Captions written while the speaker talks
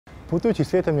Putujući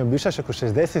svijetom i obišavši oko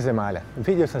 60 zemalja,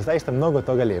 vidio sam zaista mnogo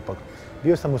toga lijepog.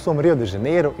 Bio sam u svom Rio de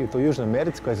Žaneiru i u toj Južnoj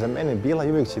Americi koja je za mene bila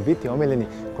i uvijek će biti omiljeni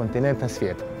kontinent na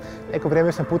svijetu. Neko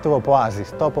vrijeme sam putovao po Aziji,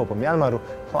 stopao po Mjanmaru,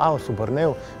 Laosu,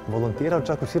 Borneu, volontirao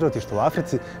čak u sirotištu u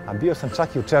Africi, a bio sam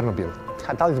čak i u Černobilu.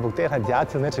 A da li zbog te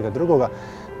radijacije ili nečega drugoga,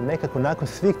 nekako nakon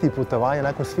svih tih putovanja,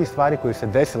 nakon svih stvari koje se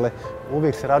desile,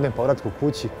 uvijek se radujem povratku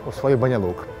kući u svoju Banja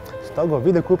Luku. Stoga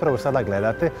video koju upravo sada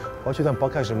gledate, hoću da vam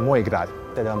pokažem moj grad,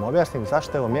 te da vam objasnim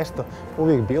zašto je ovo mjesto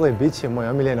uvijek bilo i bit će moje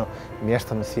omiljeno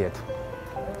mjesto na svijetu.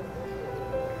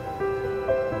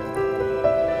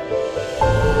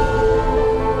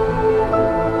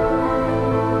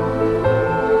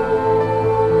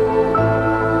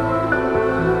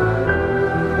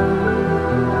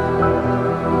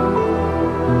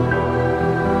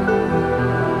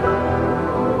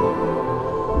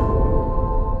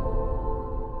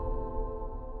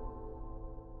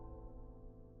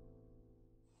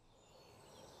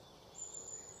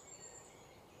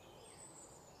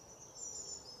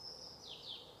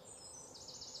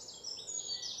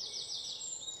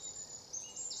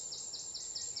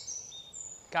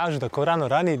 Kažu da ko rano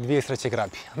rani, dvije sreće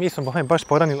grabi. Mi smo baš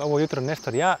poranili ovo jutro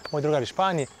Nestor i ja, moj drugar iz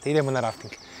Španije, te idemo na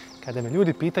rafting. Kada me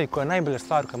ljudi pitaju koja je najbolja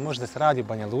stvar koja može da se radi u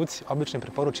Banja Luci, obično im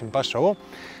preporučim baš ovo,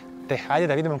 te hajde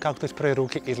da vidimo kako to iz prve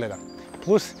ruke izgleda.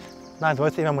 Plus, nas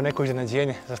dvojica imamo neko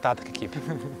iznenađenje za ostatak ekipe.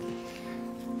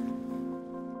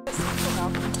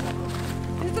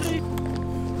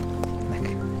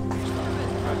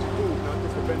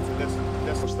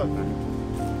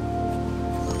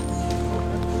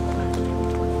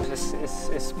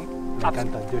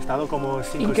 Yo he estado como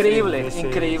 5 Increíble,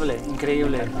 increíble,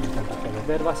 increíble.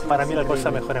 Para mí la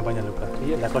cosa mejor en Banja Luka.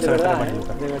 La cosa mejor en Banja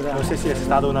Luka. No sé si has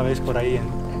estado una vez por ahí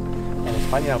en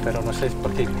España, pero no sé,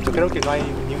 porque yo creo que no hay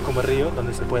ni un como río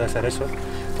donde se pueda hacer eso.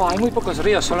 Hay muy pocos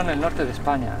ríos solo en el norte de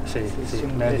España. Sí, sí.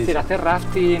 Es decir, hacer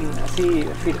rafting, así,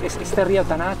 este río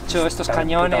tan ancho, estos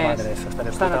cañones,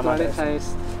 esta naturaleza es...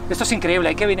 Esto es increíble,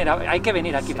 hay que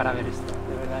venir aquí para ver esto.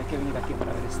 De verdad, hay que venir aquí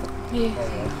para ver esto.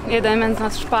 I daj meni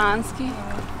znat španski.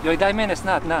 Joj, daj mene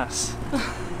znat nas.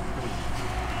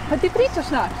 Pa ti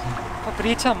pričaš naš? Pa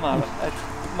pričam malo, eto,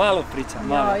 malo pričam,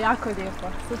 malo. Jo, jako lijepo,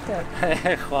 super.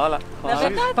 Hvala, hvala.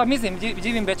 Pa mislim,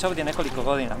 živim već ovdje nekoliko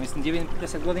godina, mislim, živim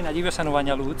 10 godina, živio sam u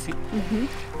Banja Luci.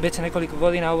 Već nekoliko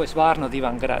godina, ovo je stvarno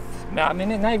divan grad. A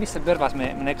mene najviše Vrbas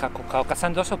me nekako, kao kad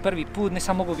sam došao prvi put,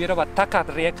 nisam mogu vjerovati, takav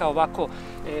rijeka ovako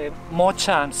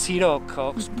moćan, širok,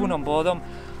 s punom vodom.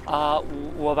 A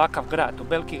u ovakav grad, u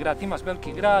veliki grad, imaš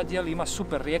veliki grad, jel, ima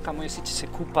super rijeka, možeš ići se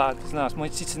kupat, znaš,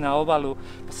 možeš ići na obalu.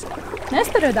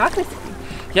 Nestor, odakle si?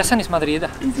 Ja sam iz Madrida.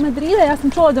 Iz Madrida? Ja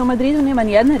sam čula da u Madridu nema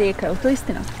ni jedna rijeka, je li to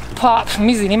istina? Pa,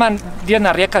 mislim, ima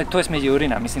jedna rijeka, to je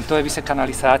Međurina, mislim, to je više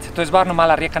kanalizacija, to je stvarno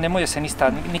mala rijeka, ne može se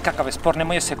ništa, nikakav sport, ne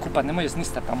može se kupat, ne može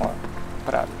ništa tamo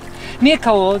praviti. Nije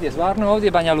kao ovdje, stvarno ovdje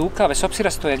je Banja Luka, bez obzira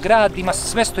što je grad, ima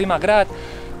sve što ima grad,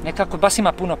 nekako baš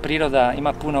ima puno priroda,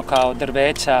 ima puno kao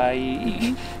drveća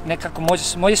i nekako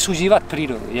možeš uživati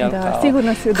prirodu, jel? Da,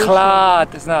 sigurno si odušao. Hlad,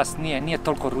 znaš, nije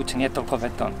toliko ruče, nije toliko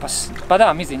beton. Pa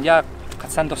da, mislim, ja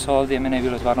kad sam došao ovdje, mene je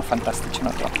bilo stvarno fantastično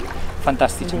to.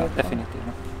 Fantastično,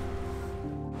 definitivno.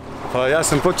 Pa ja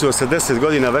sam počeo sa 10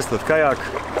 godina veslat kajak.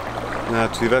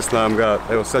 Znači, veslam ga,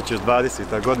 evo sad ćeš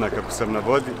 20. godina kako sam na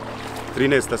vodi.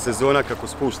 13. sezona kako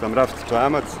spuštam raft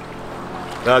čamac.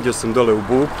 Radio sam dole u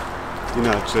Buku.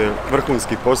 Inače,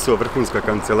 vrhunski posao, vrhunska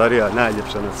kancelarija,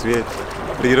 najljepša na svijetu,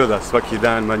 priroda svaki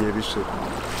dan, manje više.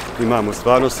 Imamo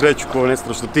stvarno sreću, ko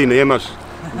Nestor što ti nemaš,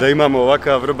 da imamo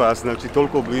ovakav Vrbas, znači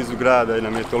toliko blizu grada i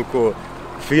nam je toliko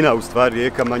fina u stvari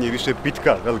rijeka, manje više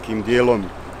pitka velikim dijelom,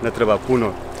 ne treba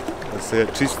puno da se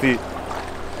čisti.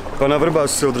 Pa na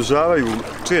Vrbasu se održavaju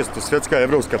često svjetska i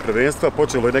evropska prvenstva,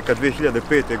 počelo je neka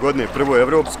 2005. godine prvo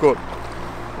evropsko.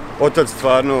 Otad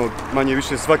stvarno, manje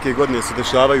više svake godine se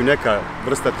dešavaju neka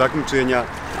vrsta takmičenja.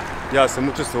 Ja sam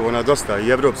učestvovao na dosta i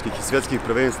evropskih i svjetskih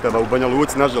prvenstava. U Banja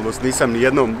Luci, nažalost, nisam ni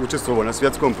jednom učestvovao na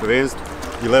svjetskom prvenstvu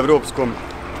ili evropskom,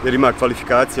 jer ima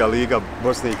kvalifikacija Liga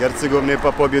Bosne i Hercegovine,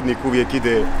 pa pobjednik uvijek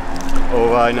ide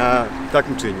na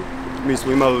takmičenje. Mi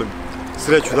smo imali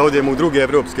sreću da odemo u druge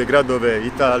evropske gradove,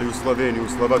 Italiju, Sloveniju,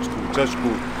 Slovačku, Češku.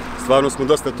 Stvarno smo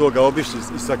dosta toga obišli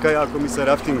i sa kajakom i sa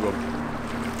raftingom.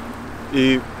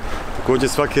 I također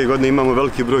svake godine imamo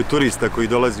veliki broj turista koji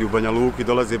dolazi u Banja Luku i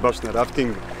dolaze baš na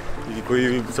rafting i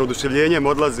koji sa oduševljenjem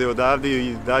odlaze odavde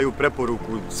i daju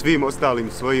preporuku svim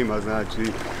ostalim svojima,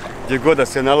 znači gdje god da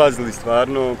se nalazili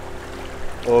stvarno.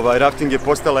 Rafting je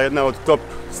postala jedna od top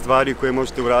stvari koje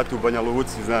možete uraditi u Banja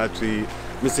Luci, znači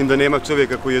mislim da nema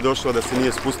čovjeka koji je došao da se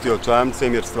nije spustio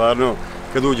čamcem, jer stvarno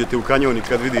kad uđete u kanjon i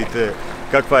kad vidite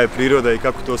kakva je priroda i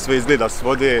kako to sve izgleda s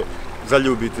vode,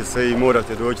 zaljubite se i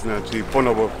morate doći, znači,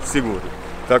 ponovo sigurno.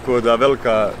 Tako da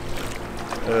velika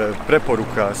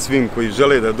preporuka svim koji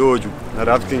žele da dođu na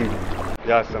rafting.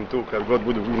 Ja sam tu kad god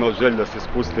budu imali želju da se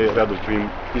spuste, rado ću im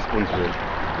ispuniti želju.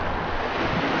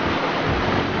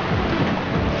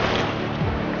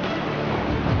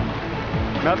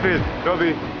 Naprijed,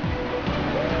 Robi!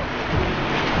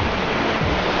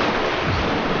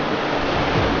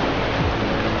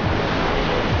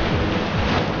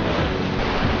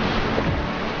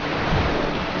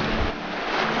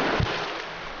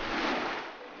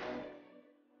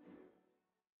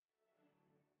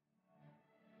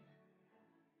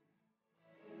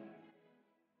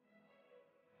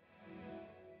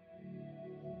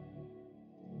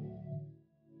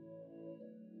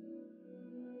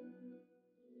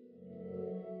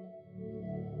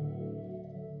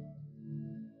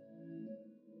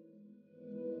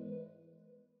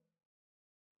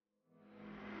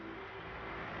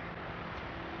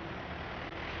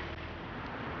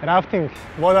 Rafting,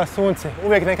 voda, sunce,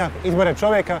 uvijek nekako izbore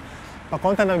čovjeka, pa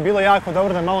kontam da bi bilo jako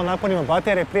dobro da malo napunimo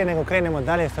baterije prije nego krenemo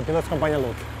dalje sa pilotskom Banja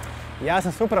Luke. Ja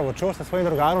sam se upravo čuo sa svojim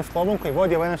drugarom Slovom koji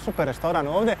vodi ovaj jedan super restoran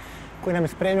ovdje, koji nam je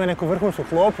spremio neku vrhunsku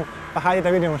klopu, pa hajde da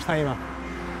vidimo šta ima.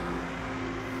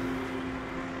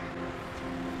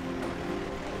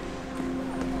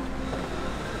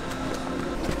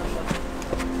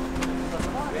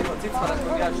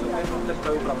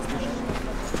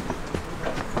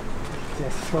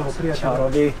 Slovo, prijatelj. Ćao,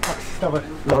 Robi. Kako si, dobar?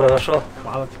 Dobrodošao.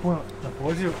 Hvala ti puno na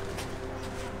pozivu.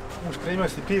 Spremio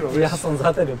si pivo. Ja sam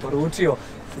za tebe poručio,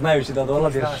 znajući da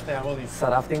dolaziš sa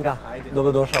raftinga.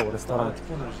 Dobrodošao u restoran. Hvala ti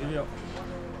puno, živio.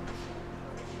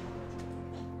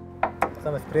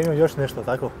 Sam spremio još nešto,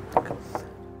 tako?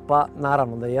 Pa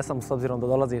naravno da jesam, s obzirom da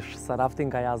dolaziš sa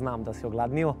raftinga, ja znam da si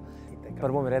ogladnio.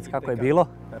 Prvo mi reci kako je bilo.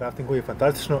 Na raftingu je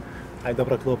fantastično, a i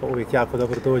dobra klupa uvijek jako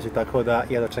dobro dođe, tako da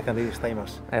ja dočekam da vidiš šta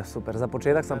imaš. Evo super, za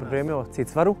početak sam pripremio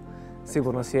cicvaru.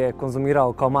 Sigurno si je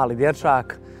konzumirao kao mali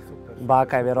dječak.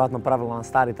 Baka je vjerojatno pravila na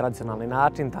stari tradicionalni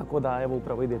način, tako da evo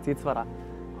upravo ide cicvara.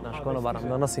 Naš konobar nam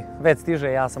donosi. Već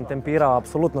stiže, ja sam tempirao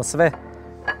apsolutno sve.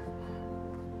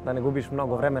 Da ne gubiš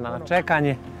mnogo vremena na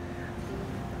čekanje.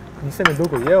 Nisam je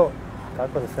dugo jeo,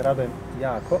 tako da se radujem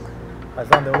jako. A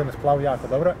znam da je ovdje na splavu jako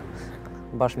dobro.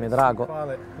 Baš mi je drago.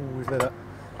 Hvala, izgleda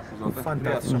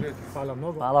fantastično. Hvala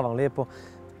mnogo. Hvala vam lijepo.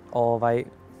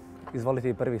 Izvolite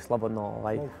i prvi slobodno.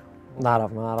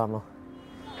 Naravno.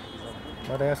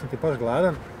 Mada ja sam ti baš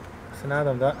gladan. Se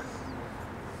nadam da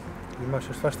imaš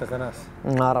još svašta za nas.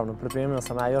 Naravno, pripremio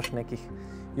sam ja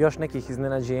još nekih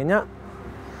iznenađenja.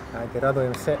 Ajde,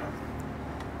 radujem se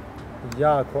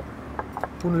jako.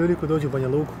 Puno ljudi koji dođu u Banja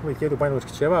Luku uvijek jedu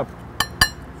banjalučki ćevap.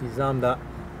 I znam da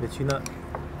većina,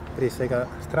 prije svega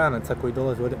stranaca koji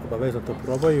dolaze ovdje, obavezno to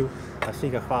probaju, a svi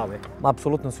ga hvale.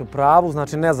 Apsolutno si u pravu,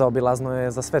 znači nezaobilazno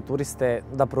je za sve turiste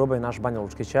da probaju naš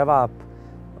banjalučki ćevap.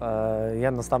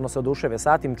 Jednostavno se oduševe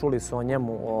sa tim, čuli su o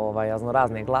njemu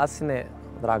raznorazne glasine,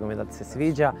 drago mi je da ti se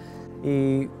sviđa.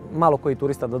 I malo koji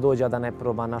turista da dođe da ne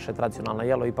proba naše tradicionalno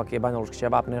jelo, ipak je banjalučki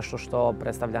ćevap nešto što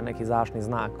predstavlja neki zaštitni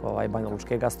znak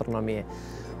banjalučke gastronomije.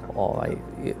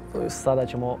 Sada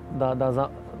ćemo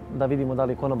da vidimo da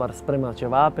li konobar sprema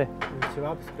ćevape.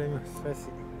 Ćevapi spremio, sve si.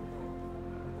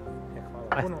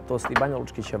 Hvala puno. To su ti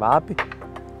banjalučki ćevapi.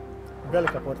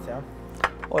 Velika porcija.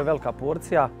 Ovo je velika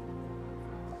porcija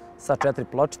sa 4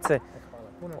 pločice.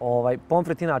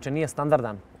 Pomfrit inače nije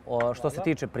standardan. Što se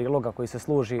tiče priloga koji se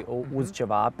služi uz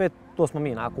ćevape, to smo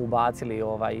mi onako ubacili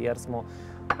jer smo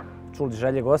čuli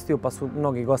želje gostiju, pa su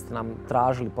mnogi gosti nam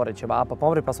tražili pored ćevapa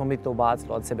pomfrit, pa smo mi to ubacili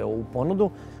od sebe u ponudu.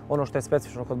 Ono što je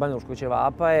specifično kod banjalučkog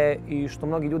ćevapa je i što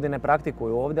mnogi ljudi ne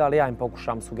praktikuju ovdje, ali ja im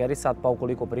pokušam sugerisati, pa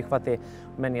ukoliko prihvate,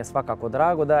 meni je svakako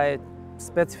drago da je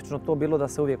specifično to bilo da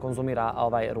se uvijek konzumira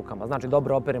rukama. Znači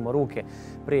dobro operemo ruke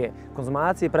prije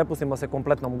konzumacije, prepustimo se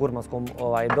kompletnom gurmanskom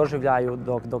doživljaju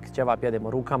dok ćevap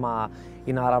jedemo rukama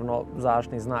i naravno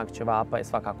zaštitni znak ćevapa je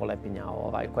svakako lepinja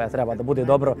koja treba da bude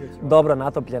dobro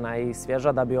natopljena i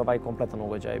svježa da bi kompletan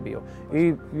ugođaj bio.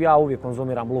 I ja uvijek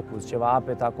konzumiram luk uz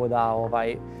ćevape, tako da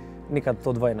nikad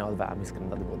to dvoje ne odvajam, iskreno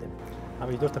da budem. A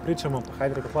mi dosta pričamo, pa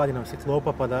hajde reko hladi nam se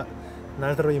klopa pa da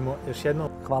nazdravimo još jednom.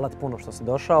 Hvala ti puno što si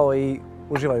došao i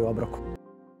uživaj u obroku.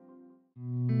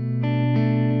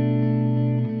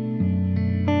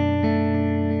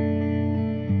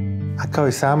 A kao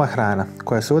i sama hrana,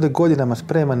 koja se ovdje godinama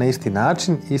sprema na isti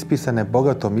način, ispisana je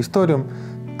bogatom istorijom,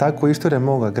 tako istorija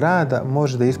moga grada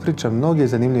može da ispriča mnoge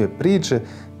zanimljive priče,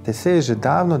 te seže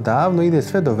davno ide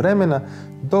sve do vremena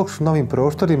dok su na ovim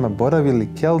prostorima boravili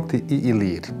Kelti i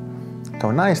Iliri.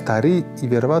 Kao najstariji i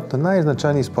vjerovatno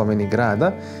najznačajniji spomenik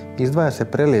grada izdvaja se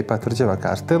prelijepa tvrđava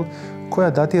kastel koja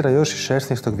datira još iz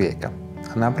 16. vijeka,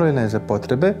 a napravljena je za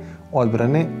potrebe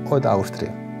odbrane od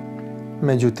Austrije.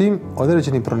 Međutim,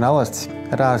 određeni pronalasci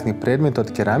raznih predmeta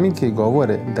od keramike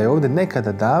govore da je ovdje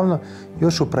nekada davno,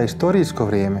 još u praistorijsko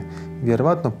vrijeme,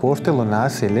 vjerovatno postojalo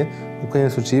naselje u kojem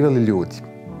su živjeli ljudi.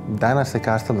 Danas se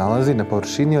kastel nalazi na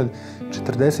površini od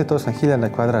 48.000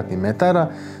 kvadratnih metara,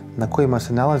 na kojima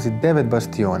se nalazi 9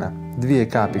 bastiona, 2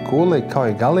 kapi kule, kao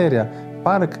i galerija,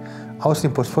 park, a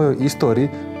osim po svojoj istoriji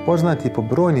poznati po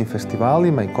brojnim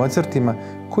festivalima i koncertima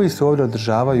koji se ovdje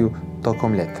održavaju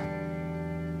tokom ljeta.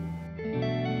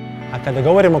 A kada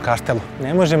govorimo o kastelu,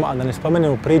 ne možemo a da ne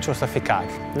spomenemo priču o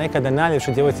Safikadi, nekada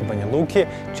najljepšoj djevojci Banja Luke,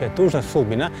 čija je tužna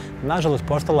sudbina nažalost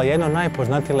postala jedna od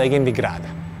najpoznatijih legendi grada.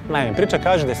 Naime, priča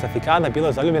kaže da je Safikada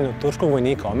bila zaljubljena u turskog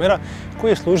vojnika Omera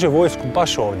koji je služio vojsku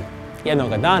baš ovdje.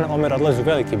 Jednoga dana Omer odlazi u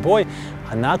veliki boj,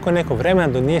 a nakon nekog vremena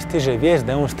do nje stiže vijest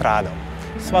da je on stradao.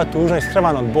 Sva tužna i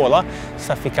skrvana od bola,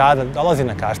 Safikada dolazi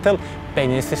na kastel,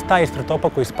 penje se, staje ispred topa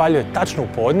koji spaljuje tačno u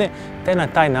podne, te na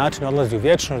taj način odlazi u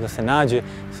vječnost da se nađe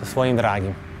sa svojim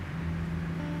dragim.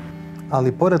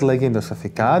 Ali pored legende o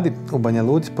Safikadi, u Banja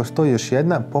Luci postoji još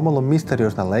jedna pomalo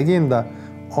misteriozna legenda,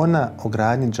 ona o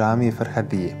gradnji džamije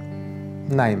Ferhadije.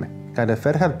 Naime, kada je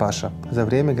Ferhad paša za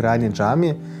vrijeme gradnje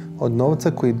džamije od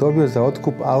novca koji je dobio za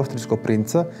otkup austrijskog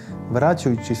princa,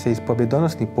 vraćajući se iz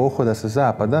pobjedonosnih pohoda sa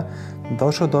zapada,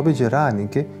 došao da obiđe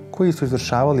radnike koji su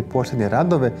izvršavali posljednje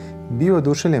radove, bio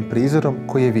oduševljen prizorom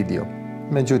koji je vidio.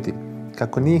 Međutim,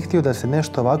 kako nije htio da se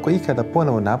nešto ovako ikada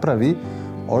ponovo napravi,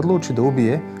 odluči da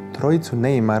ubije trojicu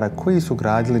neimara koji su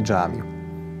gradili džamiju.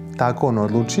 Tako on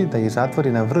odluči da ih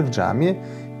zatvori na vrh džamije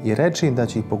i reče im da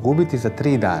će ih pogubiti za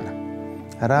 3 dana.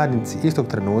 Radnici istog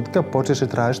trenutka počeše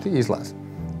tražiti izlaz.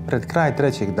 Pred kraj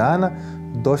 3. dana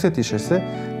dosjetiše se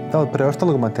da od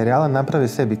preostalog materijala naprave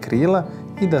sebi krila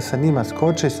i da sa njima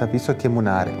skoče sa visoke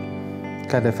munare.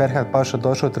 Kada je Ferhad paša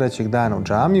došao 3. dana u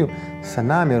džamiju sa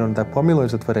namjerom da pomiluje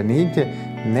zatvorenike,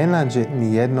 ne nađe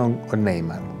ni jednog od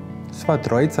neimara. Sva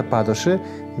trojica padoše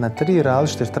na 3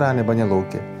 različite strane Banja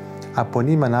Luke, a po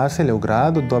njima naselje u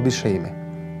gradu dobiše ime.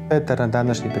 Petar na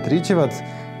današnji Petrićevac,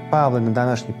 Pavle na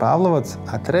današnji Pavlovac,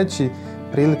 a treći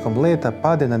prilikom leta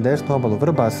pade na desnu obalu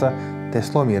Vrbasa te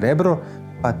slomi rebro,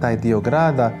 pa taj dio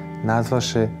grada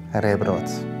nazvaše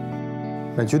Rebrovac.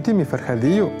 Međutim, i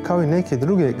Ferhadiju, kao i neke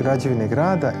druge građevine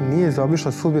grada, nije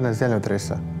zaobišla sudbina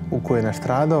zemljotresa, u kojoj je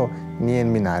nastradao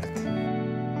njen minaret.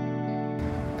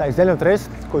 Taj zemljotres,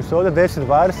 koji se ovdje desio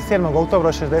 27.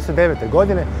 oktobra 1969.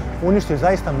 godine, uništio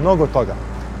zaista mnogo toga.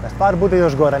 Da stvar bude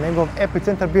još gora, njegov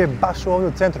epicentar bio je baš ovdje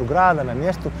u centru grada, na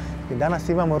mjestu gdje danas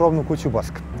imamo robnu kuću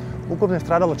Boska. Ukupno je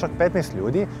stradalo čak 15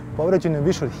 ljudi, povrijeđeno je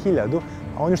više od 1000,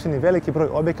 a uništen je veliki broj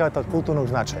objekata od kulturnog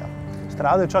značaja.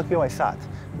 Stradao je čak i ovaj sat,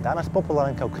 danas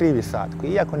popularan kao krivi sat,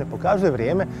 koji iako ne pokazuje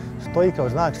vrijeme, stoji kao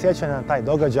znak sjećanja na taj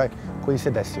događaj koji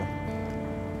se desio.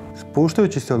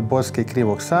 Spuštajući se od Boske i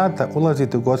krivog sata,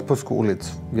 ulazite u Gospodsku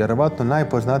ulicu, vjerovatno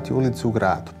najpoznatiju ulicu u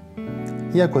gradu.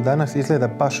 Iako danas izgleda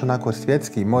baš onako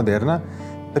svjetski i moderna,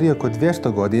 prije oko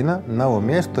 200 godina na ovom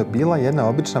mjestu je bila jedna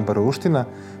obična baruština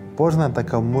poznata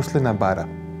kao Muslina bara.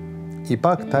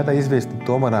 Ipak tada izvjesni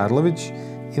Tomo Radlović,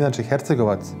 inače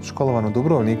Hercegovac školovan u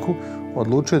Dubrovniku,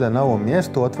 odlučio da na ovom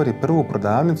mjestu otvori prvu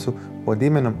prodavnicu pod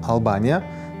imenom Albanija,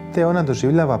 te ona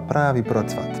doživljava pravi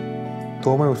procvat.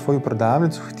 Tomo je u svoju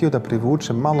prodavnicu htio da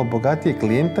privuče malo bogatije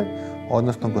klijente,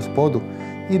 odnosno gospodu,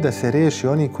 i da se riješi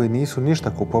oni koji nisu ništa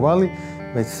kupovali,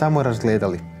 već samo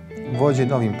razgledali.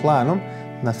 Vođen ovim planom,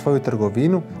 na svoju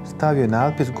trgovinu stavio je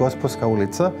natpis Gospodska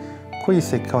ulica, koji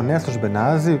se kao neslužben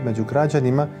naziv među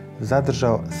građanima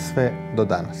zadržao sve do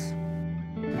danas.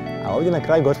 A ovdje na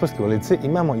kraju Gospodske ulice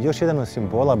imamo još jedan od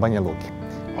simbola Banja Luke.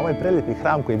 Ovaj prelijepi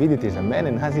hram koji vidite iza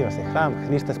mene naziva se hram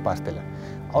Hrista Spasitelja.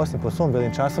 A osim po svom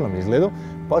veličanstvenom izgledu,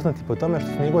 poznati po tome što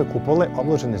su njegove kupole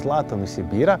obložene zlatom iz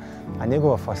Sibira, a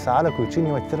njegova fasada koju čini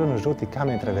ovaj crveno-žuti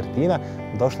kamen travertina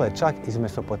došla je čak iz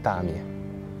Mesopotamije.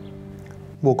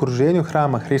 U okruženju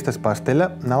hrama Hrista Spasitelja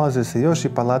nalaze se još i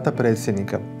palata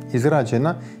predsjednika,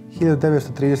 izgrađena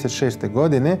 1936.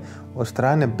 godine od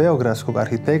strane beogradskog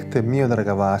arhitekte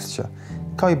Miodraga Vasića,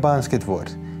 kao i Banski dvor,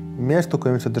 mjesto u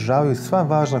kojem se održavaju sva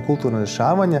važna kulturna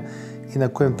dešavanja i na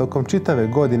kojem tokom čitave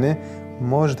godine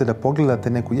možete da pogledate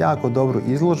neku jako dobru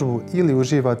izložbu ili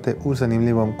uživate u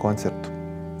zanimljivom koncertu.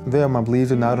 Veoma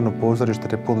blizu Narodno pozorište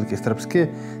Republike Srpske,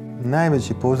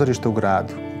 najveće pozorište u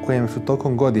gradu, u kojem su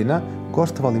tokom godina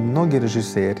gostovali mnogi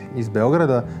režiseri iz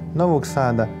Beograda, Novog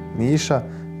Sada, Niša,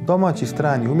 domaći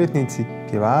strani umjetnici,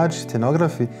 pjevači,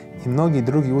 scenografi i mnogi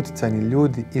drugi utjecajni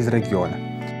ljudi iz regiona.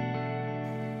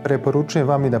 Preporučujem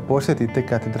vam i da posjetite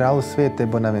katedralu Svete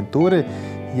Bonaventure,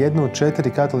 jednu od 4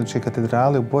 katoličke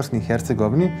katedrale u Bosni i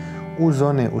Hercegovini, uz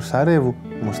one u Sarajevu,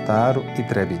 Mostaru i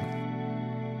Trebinju.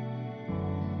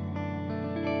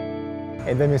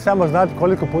 Da mi samo znate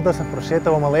koliko puta sam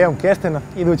prošetao ovom alejom kestena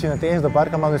idući na tenis do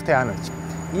parka Mladen Stojanović.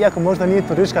 Iako možda nije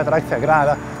turistička atrakcija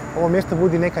grada, ovo mjesto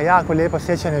budi neka jako lijepa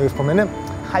sjećanja i uspomene,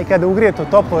 a i kada ugrije to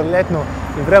toplo ljetno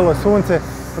i vrelo sunce,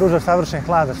 pruža savršen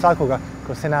hlad za svakoga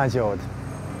ko se nađe ovdje.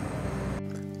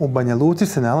 U Banja Luci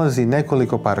se nalazi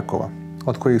nekoliko parkova,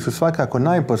 od kojih su svakako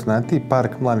najpoznatiji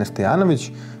park Mladen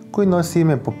Stojanović, koji nosi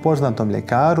ime po poznatom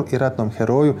ljekaru i ratnom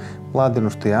heroju Mladenu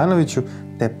Stojanoviću,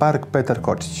 te park Petar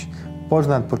Kočić,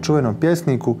 poznat po čuvenom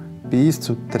pjesniku,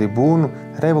 piscu, tribunu,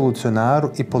 revolucionaru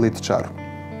i političaru.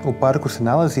 U parku se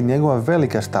nalazi njegova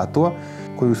velika statua,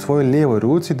 koju u svojoj lijevoj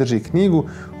ruci drži knjigu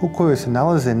u kojoj se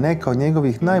nalaze neka od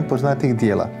njegovih najpoznatijih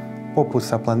dijela, poput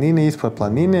Sa planine ispod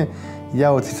planine,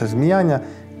 Jaoci sa zmijanja,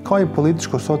 kao i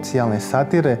političko-socijalne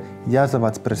satire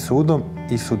Jazavac pred sudom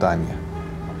i Sudanija.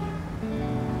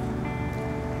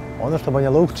 Ono što Banja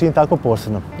Luku čini tako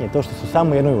posebno je to što su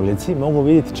samo u jednoj ulici mogu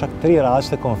vidjeti čak 3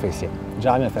 različite konfesije.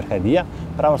 Džamija Ferhadija,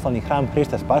 pravoslavni hram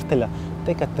Krista Spasitelja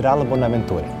te katedrala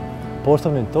Bonaventure.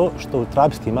 Posebno je to što u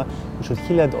Trapstima još od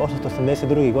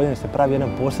 1882. godine se pravi jedan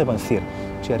poseban sir,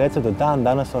 čiji je recept do dan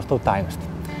danas ostao u tajnosti.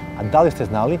 A da li ste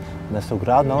znali da se u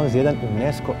gradu nalazi jedan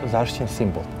UNESCO zaštićen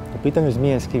simbol? U pitanju je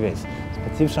zmijenski vez,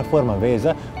 specifična forma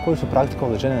veza koju su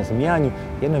praktikovali žene na zmijanju,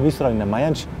 jedno visurali na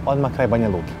Majanč, odmah kraj Banja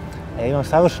Luke. Ja imam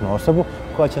savršenu osobu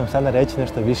koja će nam sada reći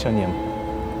nešto više o njemu.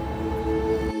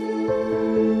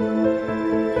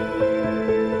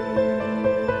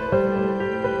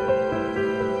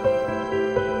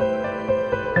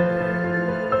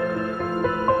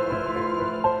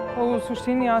 U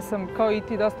suštini ja sam kao i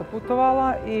ti dosta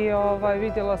putovala i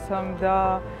vidjela sam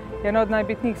da jedna od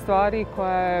najbitnijih stvari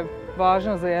koja je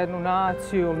važna za jednu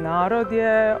naciju, narod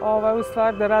je u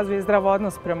stvari da razvije zdrav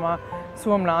odnos prema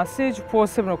svom nasljeđu,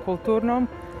 posebno kulturnom,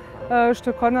 što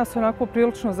je kod nas onako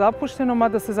prilično zapušteno,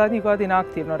 mada se zadnjih godina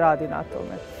aktivno radi na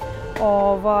tome.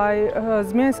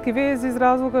 Zmijenski vez iz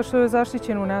razloga što je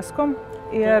zaštićen UNESCO-om.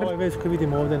 Ovaj vez koji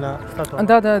vidimo ovdje na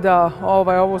statuama? Da.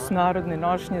 Ovo su narodne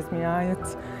nošnje,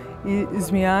 zmijanjac i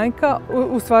zmijanjka.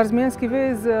 U stvari, zmijenski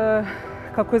vez,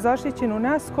 kako je zaštićen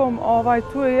UNESCO-om,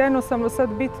 tu je jednostavno sad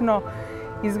bitno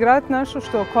izgraditi nešto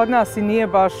što kod nas i nije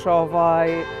baš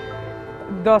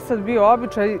do sad bio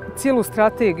običaj, cijelu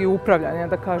strategiju upravljanja,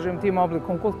 da kažem, tim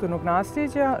oblikom kulturnog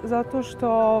nasljeđa, zato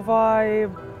što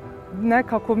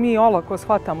nekako mi olako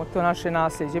shvatamo to naše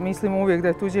nasljeđe. Mislimo uvijek da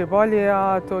je tuđe bolje,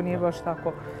 a to nije baš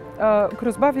tako.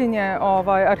 Kroz bavljenje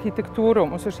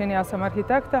arhitekturom, u suštini ja sam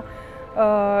arhitekta,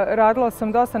 radila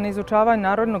sam dosta na izučavanju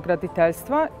narodnog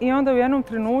graditeljstva i onda u jednom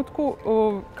trenutku,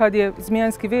 kad je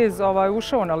zmijenski vez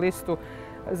ušao na listu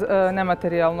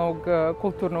nematerijalnog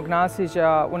kulturnog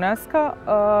nasljeđa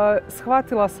UNESCO-a,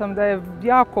 shvatila sam da je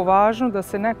jako važno da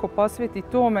se neko posveti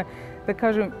tome, da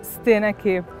kažem, s te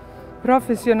neke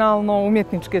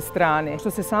profesionalno-umjetničke strane. Što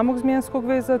se samog zmijenskog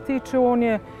veza tiče, on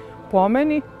je po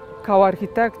meni, kao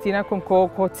arhitekt i nekom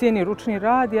ko cijeni ručni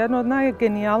rad, jedno od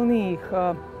najgenijalnijih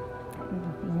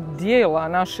dijela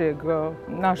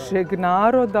našeg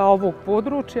naroda, ovog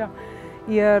područja,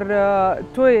 jer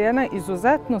to je jedna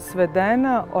izuzetno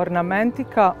svedena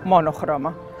ornamentika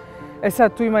monohroma.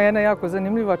 Sad, tu ima jedna jako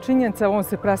zanimljiva činjenica, on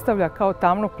se predstavlja kao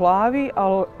tamno-plavi,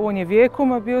 ali on je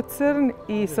vijekoma bio crn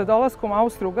i sa dolaskom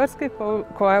Austro-Ugarske,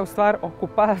 koja je u stvari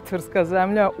okupatorska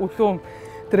zemlja u tom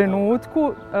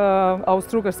trenutku,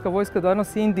 Austro-Ugarska vojska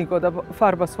donosi indigo da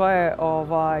farba svoje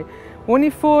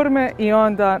uniforme i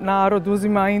onda narod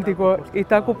uzima indigo i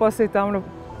tako postaje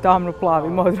tamno-plavi,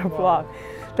 modro-plavi.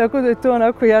 Tako da je to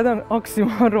onako jedan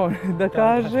oksimoron, da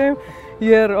kažem,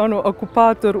 jer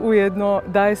okupator ujedno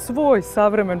daje svoj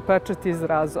savremen pečat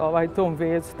izraz tom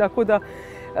vezu. Tako da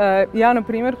ja, na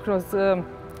primjer, kroz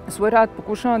svoj rad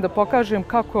pokušavam da pokažem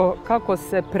kako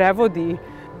se prevodi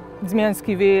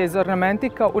zmijenski vez,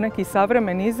 ornamentika u neki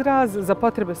savremen izraz za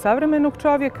potrebe savremenog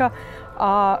čovjeka,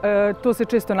 a to se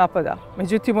često napada.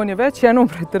 Međutim, on je već jednom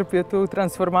pretrpio tu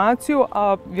transformaciju,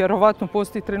 a vjerovatno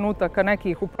postoji trenutaka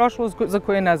nekih u prošlost za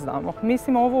koje ne znamo.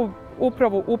 Mislim, ovo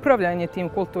upravo upravljanje tim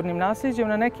kulturnim nasljeđem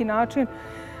na neki način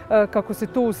kako se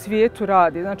to u svijetu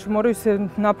radi. Znači, moraju se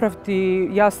napraviti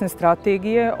jasne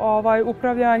strategije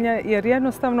upravljanja, jer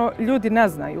jednostavno ljudi ne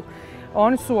znaju.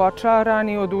 Oni su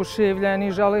očarani,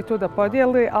 oduševljeni, žele to da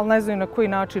podijele, ali ne znaju na koji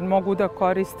način mogu da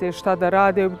koriste, šta da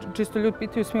rade. Čisto ljudi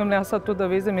pitaju, smijem li ja sad to da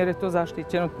vezem jer je to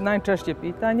zaštićeno. Najčešće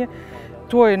pitanje.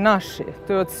 To je naše,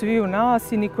 to je od sviju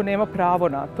nas i niko nema pravo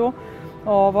na to.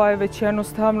 već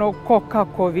jednostavno ko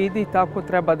kako vidi, tako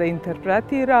treba da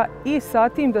interpretira i sa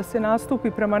tim da se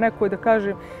nastupi prema nekoj, da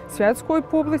kažem, svjetskoj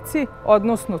publici,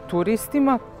 odnosno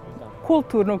turistima,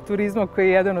 kulturnog turizma koji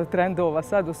je jedan od trendova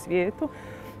sad u svijetu,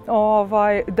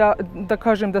 da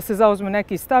kažem da se zauzme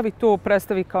neki stav i to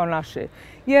predstavi kao naše.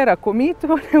 Jer ako mi to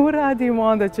ne uradimo,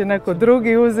 onda će neko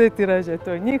drugi uzeti i reći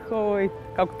to je njihovo i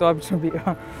kako to obično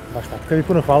biva. Baš tako. Tebi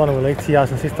puno hvala na ovoj lekciji, ja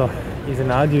sam se isto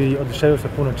iznenadio i oduševio sa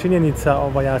puno činjenica.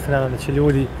 Ja se nadam da će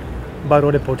ljudi bar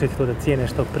ovdje početi to da cijene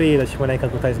što prije, da ćemo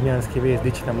nekako taj zmijanski vez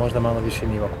dići na možda malo viši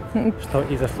nivo, što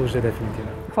i zaslužuje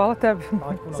definitivno. Hvala tebi,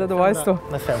 zadovoljstvo.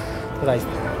 Na svemu, zaista.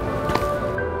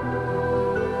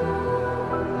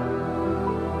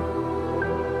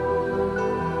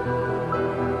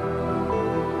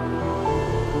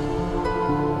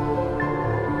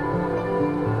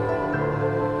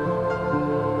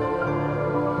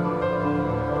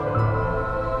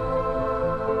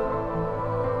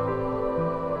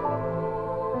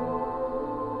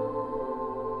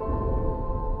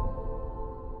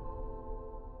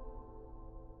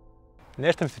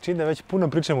 Nešto mi se čini da već puno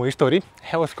pričamo o istoriji.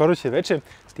 Evo, skoro će večer,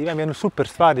 imam jednu super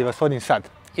stvar da vas vodim sad.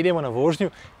 Idemo na vožnju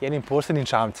jednim posebnim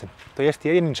čamcem. To jest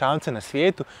jedinim čamcem na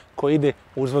svijetu koji ide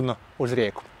uzvodno uz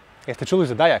rijeku. Jeste čuli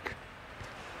za Dajak?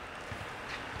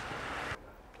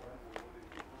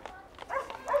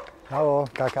 Alo,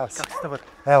 kakav si? Kako si dobar?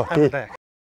 Evo, ti. Dajak.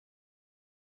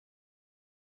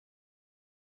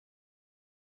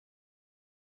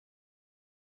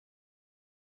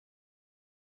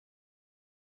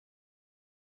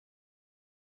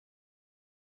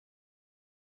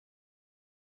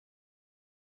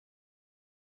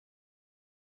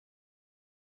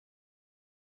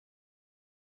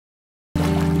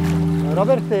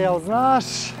 Roberte, jel znaš,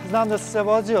 znam da si se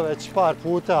vozio već par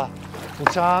puta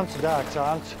u čamcu, Dajak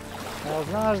čamcu. Jel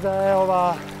znaš da je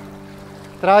ova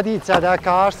tradicija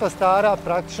dajakaštva stara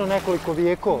praktično nekoliko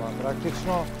vijekova.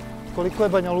 Praktično koliko je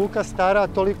Banja Luka stara,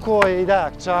 toliko je i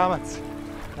Dajak čamac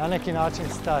na neki način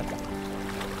star.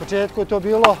 U početku je to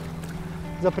bilo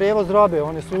za prijevoz robe,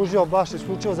 on je služio baš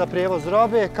isključivo za prijevoz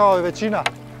robe, kao i većina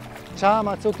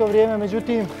čamaca u to vrijeme.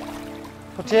 Međutim,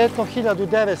 početkom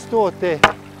 1900.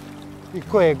 i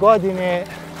koje godine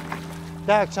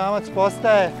Dajak čamac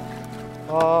postaje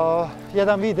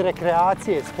jedan vid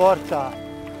rekreacije, sporta,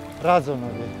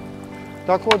 razonode.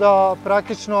 Tako da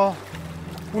praktično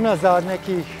unazad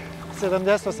nekih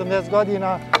 70-80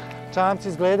 godina čamci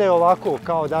izgledaju ovako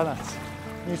kao danas.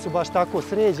 Nisu baš tako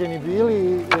sređeni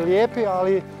bili i lijepi,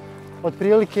 ali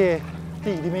otprilike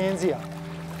tih dimenzija.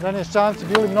 Ranije su čamci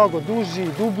bili mnogo duži,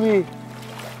 dublji,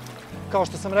 kao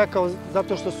što sam rekao,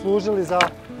 zato što su služili za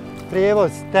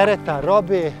prijevoz tereta,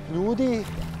 robe, ljudi,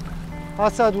 a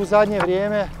sad u zadnje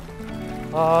vrijeme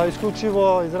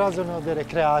isključivo iz razonode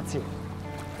rekreacije.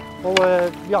 Ovo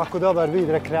je jako dobar vid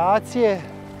rekreacije,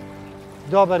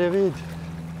 dobar je vid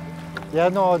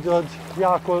jedno od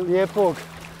jako lijepog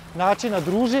načina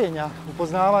druženja,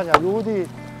 upoznavanja ljudi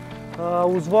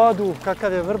uz vodu,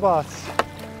 kakav je Vrbas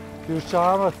i uz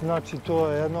čamac, znači to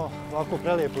je jedno ovako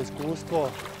prelijepo iskustvo.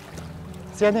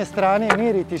 S jedne strane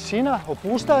mir i tišina,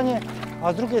 opuštanje,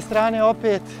 a s druge strane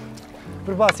opet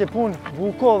Vrbas je pun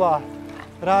vukova,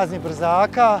 raznih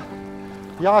brzaka,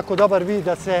 jako dobar vid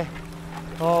da se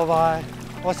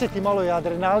osjeti malo i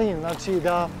adrenalin, znači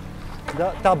da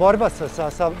ta borba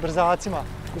sa brzacima.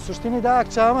 U suštini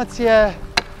Dajak čamac je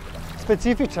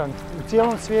specifičan u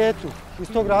cijelom svijetu,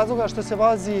 iz tog razloga što se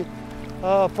vozi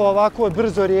po ovakvoj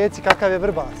brzoj rijeci kakav je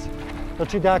Vrbas.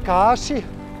 Znači dajakaši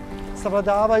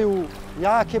savladavaju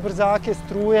jake brzake,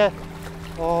 struje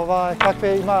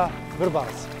kakve ima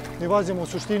Vrbas. Mi vozimo u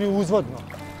suštini uzvodno.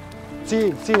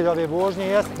 Cilj ove vožnje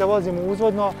jeste da vozimo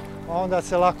uzvodno, a onda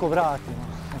se lako vratimo.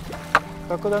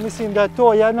 Tako da mislim da je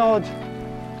to jedna od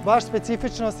baš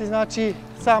specifičnosti, znači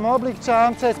sam oblik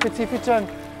čamca je specifičan,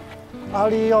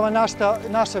 ali i ova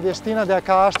naša vještina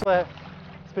dajakaštva je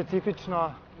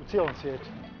specifična u cijelom svijetu.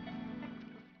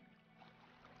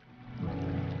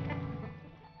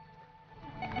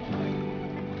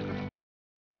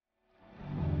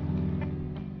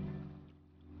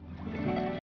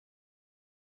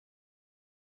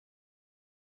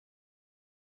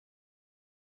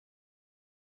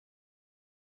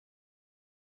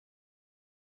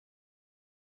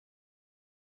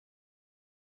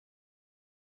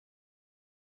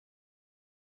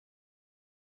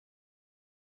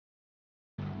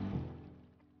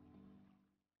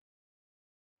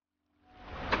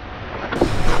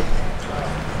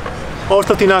 Ovo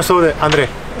što ti nas ovdje, Andrej?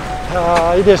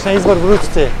 Ideš na izbor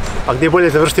vrućice. A gdje je bolje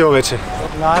završiti ovo večer?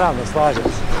 Naravno, slažem se.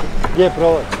 Gdje je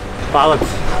provod? Hvala ti.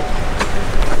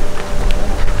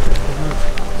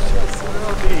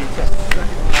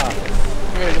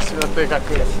 brate,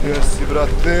 kako jesi,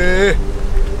 brate?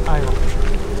 Ajmo.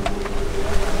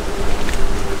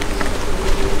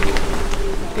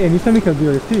 Nisam nikad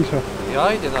bio, jesi ti išao?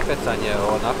 Ja idem na pecanje,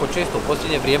 onako često u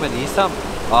posljednje vrijeme nisam,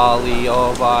 ali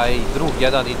drug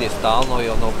jedan ide stalno i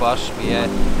baš mi je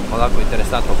onako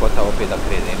interesantno kota opet da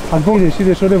krenem. A gdje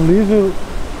ideš ovdje blizu?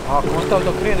 Ako ostav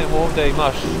da krenem ovdje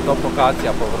imaš top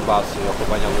lokacija po Vrbasu i oko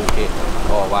Banja Luke,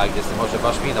 gdje se može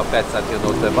baš fino pecati,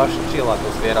 to je baš chill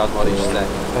atmosfera, odmoriš se.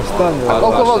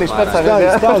 Koliko voliš pecanje?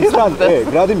 Stan,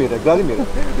 Gradimire,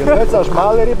 jel pecaš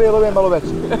male ribe ili ove malo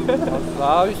veće?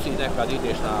 Zavisi, nekad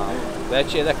ideš na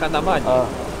veće, nekad na manje.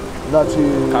 Znači,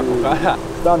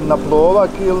 stan na plovak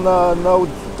ili na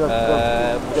udici?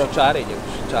 Šičarenje.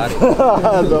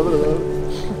 Dobro.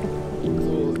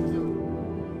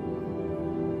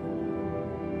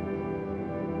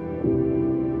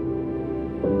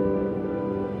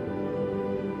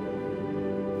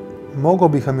 Mogao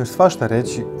bih vam još svašta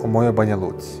reći o mojoj Banja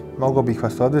Luci. Mogao bih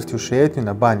vas odvesti u šetnju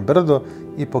na Banj brdo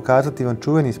i pokazati vam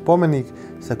čuveni spomenik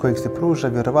sa kojeg se pruža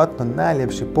vjerovatno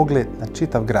najljepši pogled na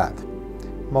čitav grad.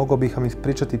 Mogao bih vam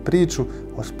ispričati priču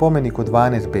o spomeniku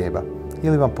 12 beba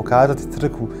ili vam pokazati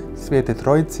crkvu Svete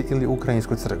Trojici ili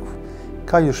Ukrajinsku crkvu,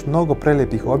 kao i još mnogo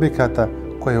prelijepih objekata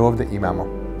koje ovdje imamo.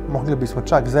 Mogli bismo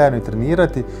čak zajedno i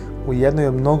trenirati u jednoj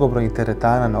od mnogobrojnih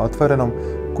teretana na otvorenom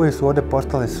koje su ovdje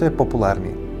postale sve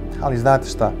popularnije. Ali znate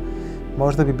šta,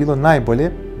 možda bi bilo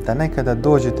najbolje da nekada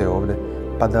dođete ovdje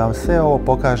pa da vam sve ovo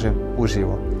pokažem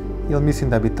uživo. Jer mislim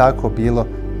da bi tako bilo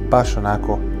baš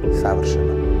onako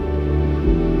savršeno.